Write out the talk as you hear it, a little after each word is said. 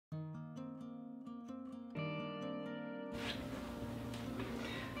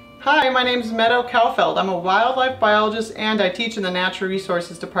Hi, my name is Meadow Kaufeld. I'm a wildlife biologist and I teach in the Natural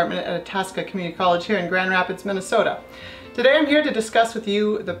Resources Department at Itasca Community College here in Grand Rapids, Minnesota. Today I'm here to discuss with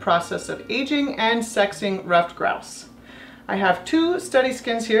you the process of aging and sexing ruffed grouse. I have two study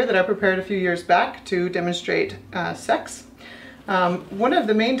skins here that I prepared a few years back to demonstrate sex. One of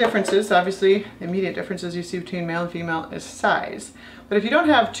the main differences, obviously the immediate differences you see between male and female, is size. But if you don't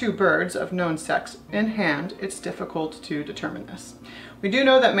have two birds of known sex in hand, it's difficult to determine this. We do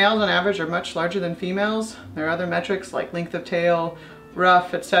know that males on average are much larger than females. There are other metrics like length of tail,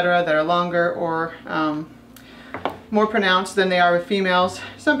 ruff, etc. that are longer or more pronounced than they are with females.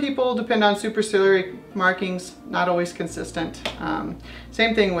 Some people depend on superciliary markings, not always consistent.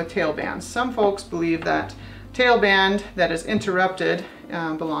 Same thing with tail bands. Some folks believe that tail band that is interrupted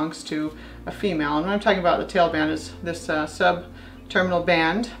belongs to a female. And what I'm talking about the tail band is this subterminal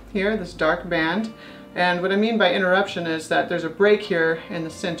band here, this dark band. And what I mean by interruption is that there's a break here in the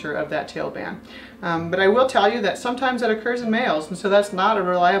center of that tail band. But I will tell you that sometimes that occurs in males, and so that's not a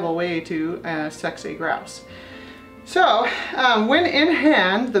reliable way to sex a grouse. So, when in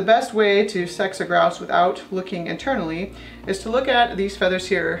hand, the best way to sex a grouse without looking internally is to look at these feathers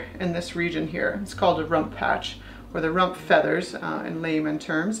here in this region here. It's called a rump patch, or the rump feathers in layman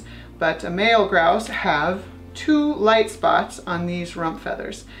terms. But a male grouse have two light spots on these rump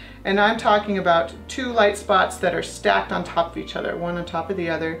feathers. And I'm talking about two light spots that are stacked on top of each other, one on top of the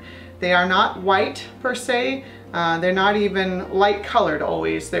other. They are not white per se, they're not even light colored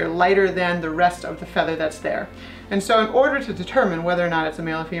always, they're lighter than the rest of the feather that's there. And so in order to determine whether or not it's a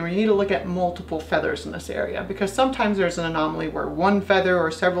male or female, you need to look at multiple feathers in this area, because sometimes there's an anomaly where one feather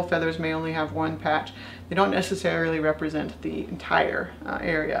or several feathers may only have one patch. They don't necessarily represent the entire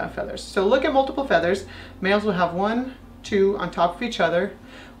area of feathers. So look at multiple feathers. Males will have one, two on top of each other.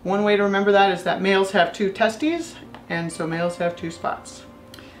 One way to remember that is that males have two testes, and so males have two spots.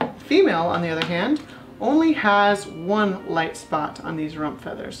 Female, on the other hand, only has one light spot on these rump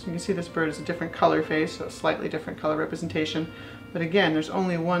feathers. You can see this bird is a different color face, so a slightly different color representation. But again, there's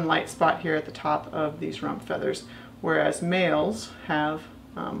only one light spot here at the top of these rump feathers, whereas males have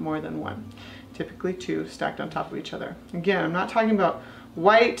more than one. Typically two stacked on top of each other. Again, I'm not talking about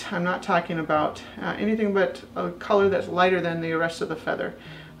white, I'm not talking about anything but a color that's lighter than the rest of the feather.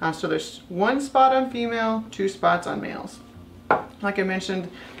 So there's one spot on female, two spots on males. Like I mentioned,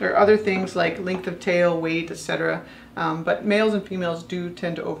 there are other things like length of tail, weight, etc. But males and females do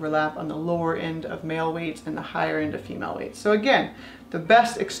tend to overlap on the lower end of male weights and the higher end of female weights. So again, the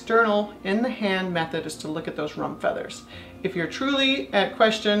best external in the hand method is to look at those rump feathers. If you're truly at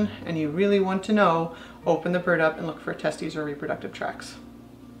question and you really want to know, open the bird up and look for testes or reproductive tracts.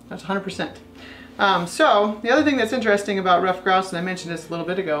 That's 100%. So the other thing that's interesting about ruffed grouse, and I mentioned this a little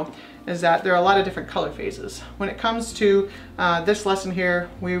bit ago, is that there are a lot of different color phases. When it comes to this lesson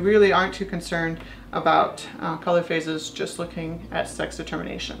here, we really aren't too concerned about color phases, just looking at sex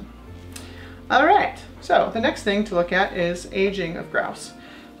determination. All right, so the next thing to look at is aging of grouse.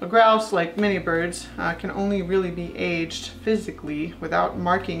 A grouse, like many birds, can only really be aged physically without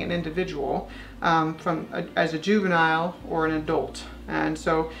marking an individual as a juvenile or an adult. And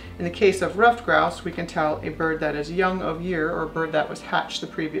so in the case of ruffed grouse, we can tell a bird that is young of year, or a bird that was hatched the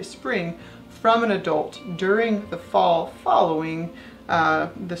previous spring, from an adult during the fall following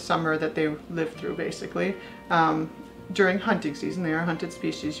the summer that they lived through, basically. During hunting season, they are a hunted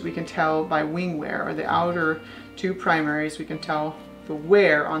species. We can tell by wing wear, or the outer two primaries, we can tell the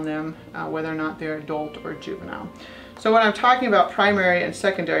wear on them, whether or not they're adult or juvenile. So when I'm talking about primary and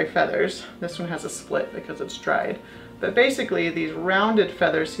secondary feathers, this one has a split because it's dried. But basically these rounded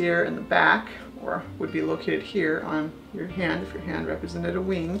feathers here in the back, or would be located here on your hand if your hand represented a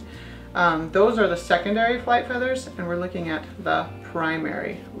wing, those are the secondary flight feathers, and we're looking at the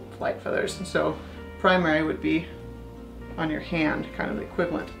primary flight feathers. And so primary would be on your hand, kind of the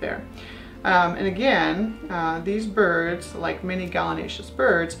equivalent there. And again, these birds, like many gallinaceous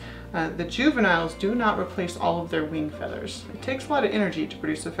birds, the juveniles do not replace all of their wing feathers. It takes a lot of energy to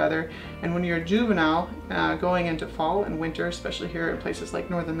produce a feather, and when you're a juvenile going into fall and winter, especially here in places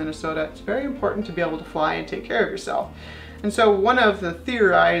like northern Minnesota, it's very important to be able to fly and take care of yourself. And so one of the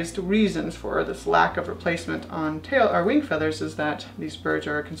theorized reasons for this lack of replacement on tail or wing feathers is that these birds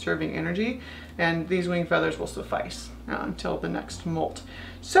are conserving energy, and these wing feathers will suffice until the next molt.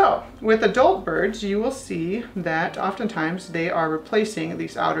 So with adult birds, you will see that oftentimes they are replacing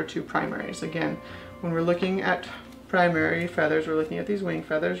these outer two primaries. Again, when we're looking at primary feathers, we're looking at these wing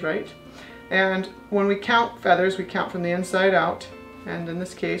feathers, right? And when we count feathers, we count from the inside out, and in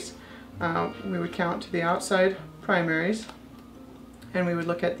this case we would count to the outside primaries, and we would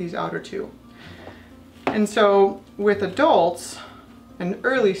look at these outer two. And so with adults, an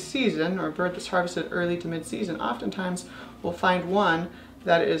early season, or a bird that's harvested early to mid-season, oftentimes we'll find one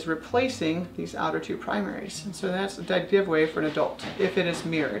that is replacing these outer two primaries. And so that's a dead giveaway for an adult, if it is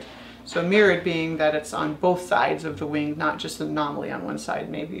mirrored. So mirrored being that it's on both sides of the wing, not just an anomaly on one side.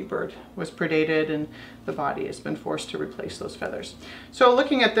 Maybe a bird was predated and the body has been forced to replace those feathers. So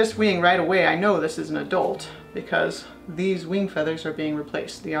looking at this wing right away, I know this is an adult because these wing feathers are being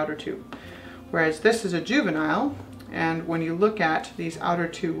replaced, the outer two. Whereas this is a juvenile, and when you look at these outer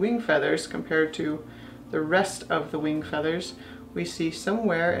two wing feathers compared to the rest of the wing feathers, we see some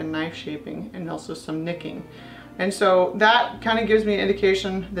wear and knife shaping and also some nicking. And so that kind of gives me an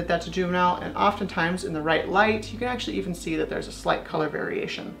indication that that's a juvenile, and oftentimes in the right light you can actually even see that there's a slight color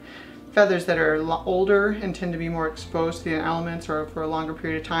variation. Feathers that are older and tend to be more exposed to the elements or for a longer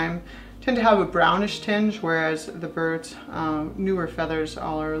period of time tend to have a brownish tinge, whereas the bird's newer feathers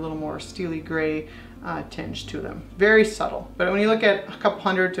all are a little more steely gray tinge to them. Very subtle, but when you look at a couple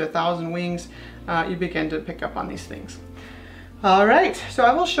hundred to 1,000 wings, you begin to pick up on these things. All right, so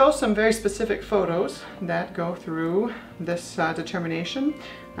I will show some very specific photos that go through this determination.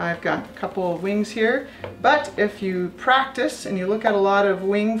 I've got a couple of wings here, but if you practice and you look at a lot of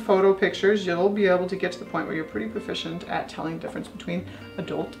wing photo pictures, you'll be able to get to the point where you're pretty proficient at telling the difference between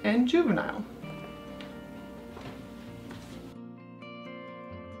adult and juvenile.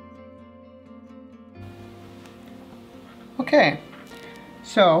 Okay,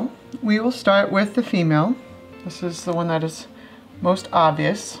 so we will start with the female. This is the one that is most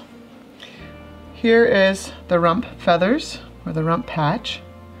obvious. Here is the rump feathers, or the rump patch.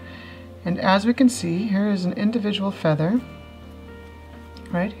 And as we can see, here is an individual feather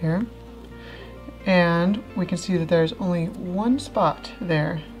right here. And we can see that there's only one spot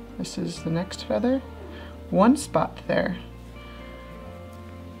there. This is the next feather. One spot there.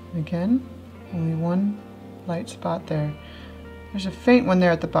 Again, only one light spot there. There's a faint one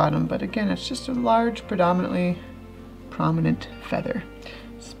there at the bottom, but again, it's just a large, predominantly prominent feather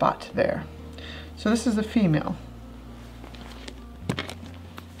spot there. So this is the female.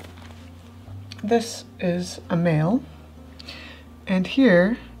 This is a male. And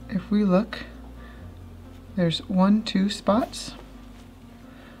here, if we look, there's 1, 2 spots.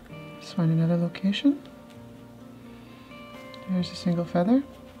 Let's find another location. There's a single feather.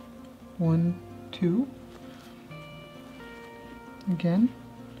 1, 2. Again.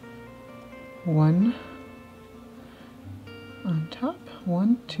 1 on top,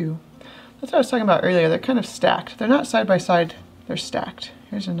 1, 2. That's what I was talking about earlier. They're kind of stacked. They're not side by side, they're stacked.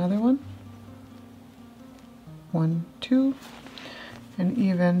 Here's another one. 1, 2. And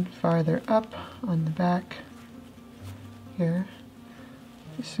even farther up on the back here,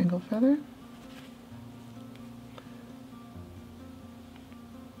 a single feather.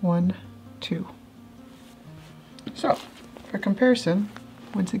 1, 2. So, for comparison,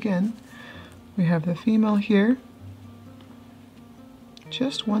 once again, we have the female here.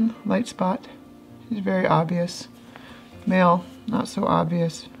 Just one light spot. It's very obvious. Male, not so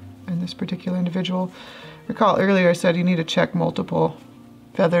obvious in this particular individual. Recall earlier I said you need to check multiple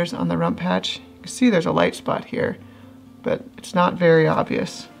feathers on the rump patch. You can see there's a light spot here, but it's not very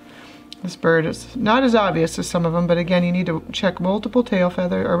obvious. This bird is not as obvious as some of them, but again, you need to check multiple tail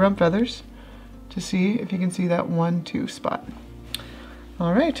feather or rump feathers to see if you can see that 1, 2 spot.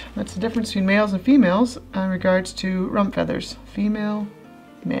 All right, that's the difference between males and females in regards to rump feathers. Female,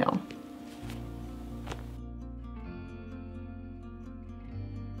 male.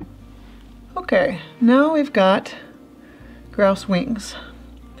 Okay, now we've got grouse wings.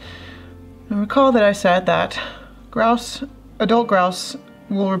 Now recall that I said that adult grouse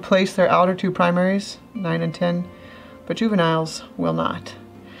will replace their outer two primaries, 9 and 10, but juveniles will not.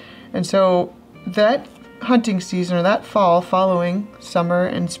 And so that hunting season, or that fall following summer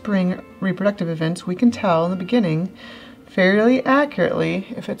and spring reproductive events, we can tell in the beginning fairly accurately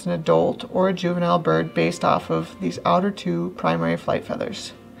if it's an adult or a juvenile bird based off of these outer two primary flight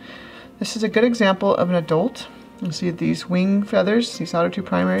feathers. This is a good example of an adult. You see these wing feathers, these outer two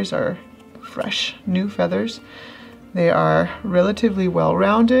primaries are fresh, new feathers. They are relatively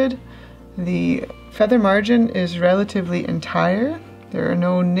well-rounded. The feather margin is relatively entire. There are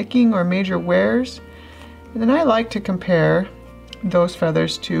no nicking or major wears. And then I like to compare those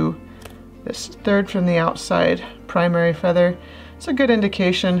feathers to this third from the outside primary feather. It's a good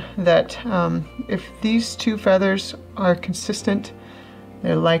indication that if these two feathers are consistent,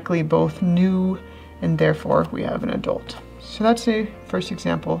 they're likely both new, and therefore we have an adult. So that's a first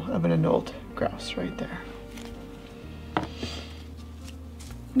example of an adult grouse right there.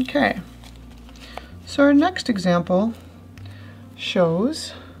 Okay, so our next example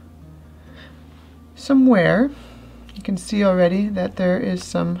shows some wear you can see already that there is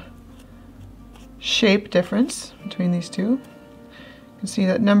some shape difference between these two. You can see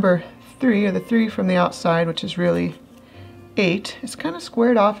that number 3, or the 3 from the outside, which is really 8, is kind of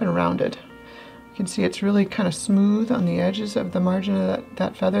squared off and rounded. You can see it's really kind of smooth on the edges of the margin of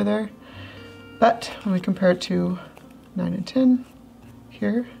that feather there. But when we compare it to 9 and 10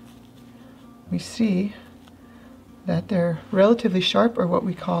 here, we see that they're relatively sharp, or what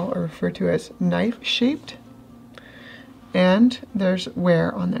we call or refer to as knife shaped, and there's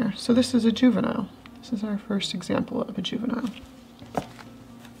wear on there. So this is a juvenile. This is our first example of a juvenile.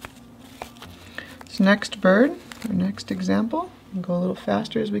 This next bird, our next example, we'll go a little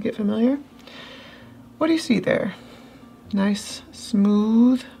faster as we get familiar. What do you see there? Nice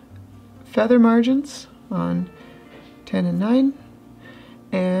smooth feather margins on 10 and 9,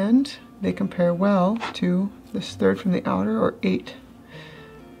 and they compare well to this third from the outer, or 8,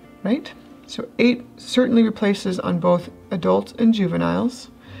 right? So 8 certainly replaces on both adults and juveniles,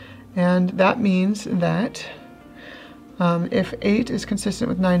 and that means that if 8 is consistent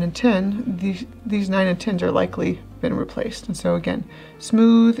with 9 and 10, these 9 and 10s are likely been replaced. And so again,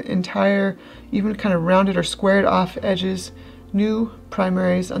 smooth, entire, even kind of rounded or squared off edges, new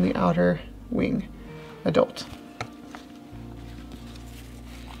primaries on the outer wing, adult.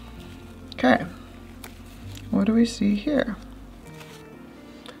 Okay, what do we see here?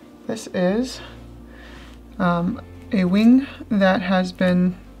 This is a wing that has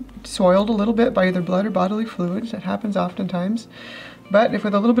been soiled a little bit by either blood or bodily fluids. That happens oftentimes. But if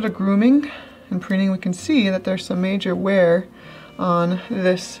with a little bit of grooming and preening, we can see that there's some major wear on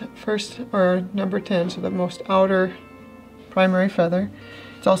this first, or number 10, so the most outer primary feather.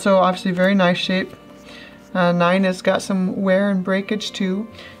 It's also obviously very nice shape. 9 has got some wear and breakage too.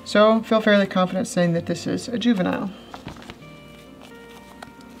 So I feel fairly confident saying that this is a juvenile.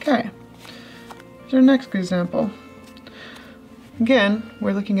 Okay, here's our next example. Again,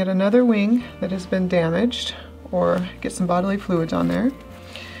 we're looking at another wing that has been damaged or get some bodily fluids on there.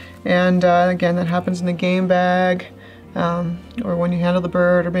 And again, that happens in the game bag, or when you handle the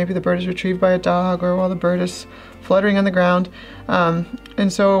bird, or maybe the bird is retrieved by a dog, or while the bird is fluttering on the ground.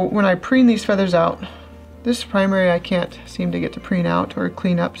 And so when I preen these feathers out, this primary I can't seem to get to preen out or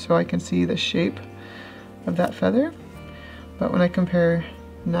clean up so I can see the shape of that feather. But when I compare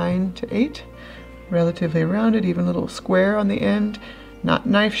 9 to 8, relatively rounded, even a little square on the end, not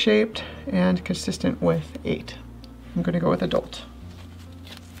knife shaped, and consistent with 8. I'm going to go with adult.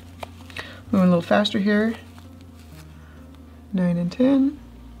 Moving a little faster here, 9 and 10.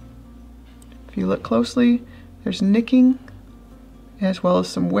 If you look closely, there's nicking as well as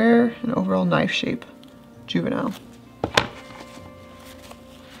some wear and overall knife shape, juvenile.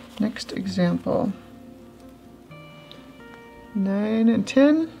 Next example, 9 and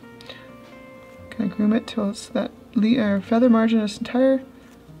 10. Kind of groom it till it's that feather margin is entire,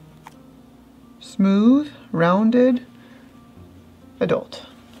 smooth, rounded, adult.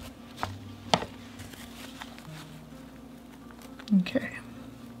 Okay,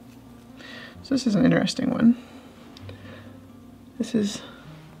 so this is an interesting one. This is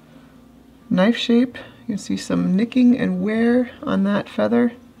knife shape. You can see some nicking and wear on that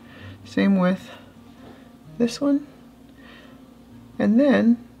feather. Same with this one. And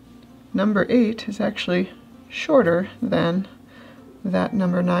then number 8 is actually shorter than that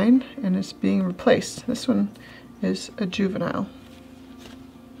number 9 and is being replaced. This one is a juvenile.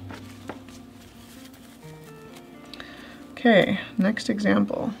 Okay, next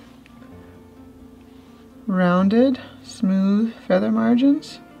example. Rounded, smooth feather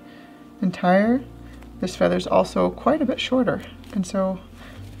margins, entire. This feather is also quite a bit shorter, and so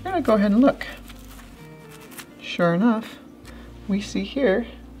we're going to go ahead and look. Sure enough, we see here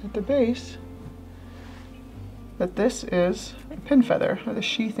at the base that this is a pin feather, or the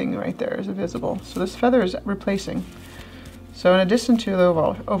sheathing right there is visible. So this feather is replacing. So in addition to the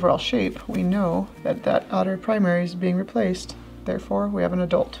overall shape, we know that that outer primary is being replaced. Therefore, we have an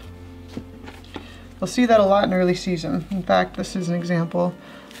adult. We'll see that a lot in early season. In fact, this is an example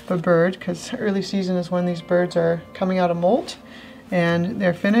of a bird, because early season is when these birds are coming out of molt and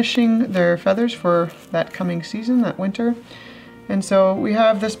they're finishing their feathers for that coming season, that winter. And so we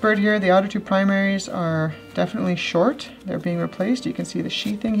have this bird here. The outer 2 primaries are definitely short. They're being replaced. You can see the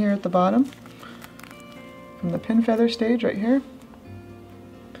sheathing here at the bottom from the pin feather stage right here,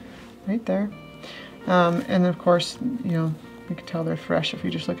 right there. And of course, you know, you can tell they're fresh if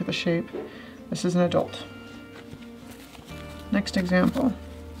you just look at the shape. This is an adult. Next example.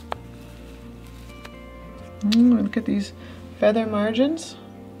 Look at these feather margins.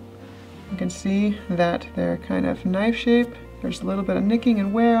 You can see that they're kind of knife shape. There's a little bit of nicking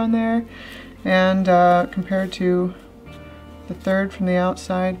and wear on there. And compared to the third from the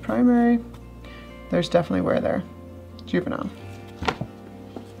outside primary, there's definitely wear there. Juvenile.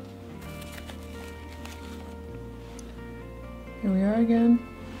 Here we are again.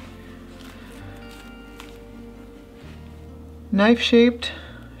 Knife shaped,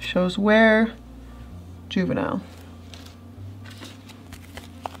 shows wear, juvenile.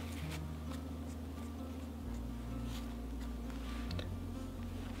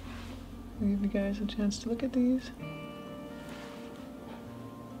 I'll give you guys a chance to look at these.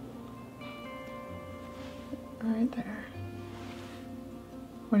 Right there.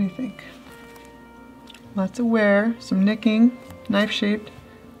 What do you think? Lots of wear, some nicking, knife shaped,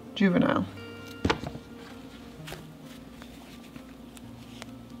 juvenile.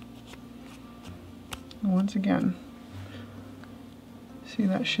 And once again, see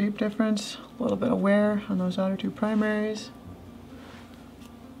that shape difference? A little bit of wear on those outer two primaries.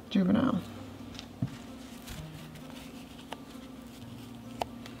 Juvenile.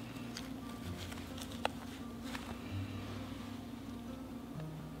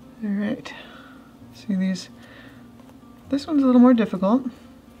 All right, see these, this one's a little more difficult.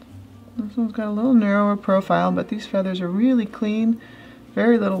 This one's got a little narrower profile, but these feathers are really clean,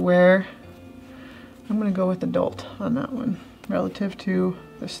 very little wear. I'm gonna go with adult on that one. Relative to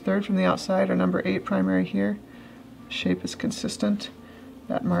this third from the outside, or number 8 primary here, shape is consistent,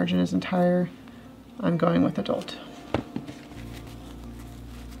 that margin is entire. I'm going with adult.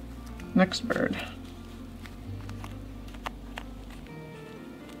 Next bird.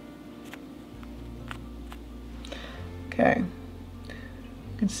 Okay,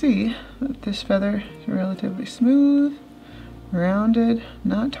 you can see that this feather is relatively smooth, rounded,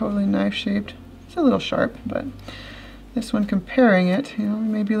 not totally knife shaped. It's a little sharp, but this one, comparing it, you know,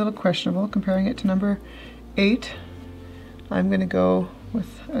 may be a little questionable. Comparing it to number 8, I'm going to go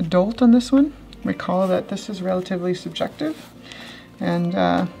with adult on this one. Recall that this is relatively subjective, and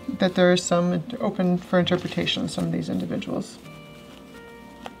that there is some open for interpretation of some of these individuals.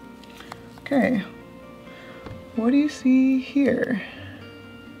 Okay. What do you see here?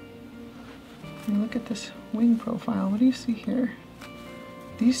 When you look at this wing profile, what do you see here?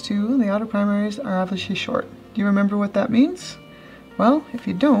 These two, the outer primaries, are obviously short. Do you remember what that means? Well, if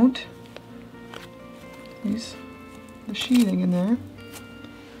you don't, the sheathing in there.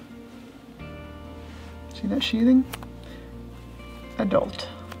 See that sheathing? Adult,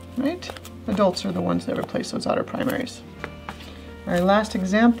 right? Adults are the ones that replace those outer primaries. Our last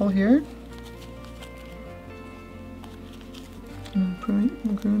example here. I'm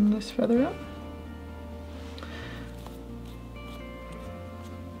grooming this feather up.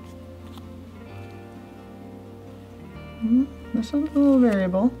 This one's a little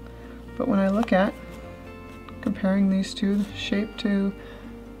variable, but when I look at comparing these two, the shape to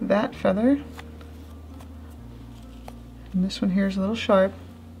that feather, and this one here is a little sharp,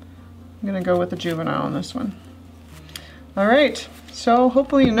 I'm going to go with the juvenile on this one. Alright, so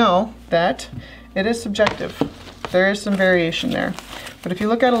hopefully you know that it is subjective. There is some variation there. But if you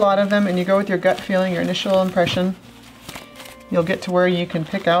look at a lot of them and you go with your gut feeling, your initial impression, you'll get to where you can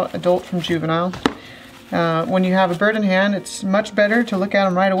pick out adult from juvenile. When you have a bird in hand, it's much better to look at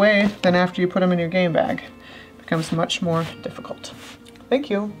them right away than after you put them in your game bag. It becomes much more difficult. Thank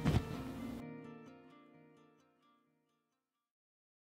you.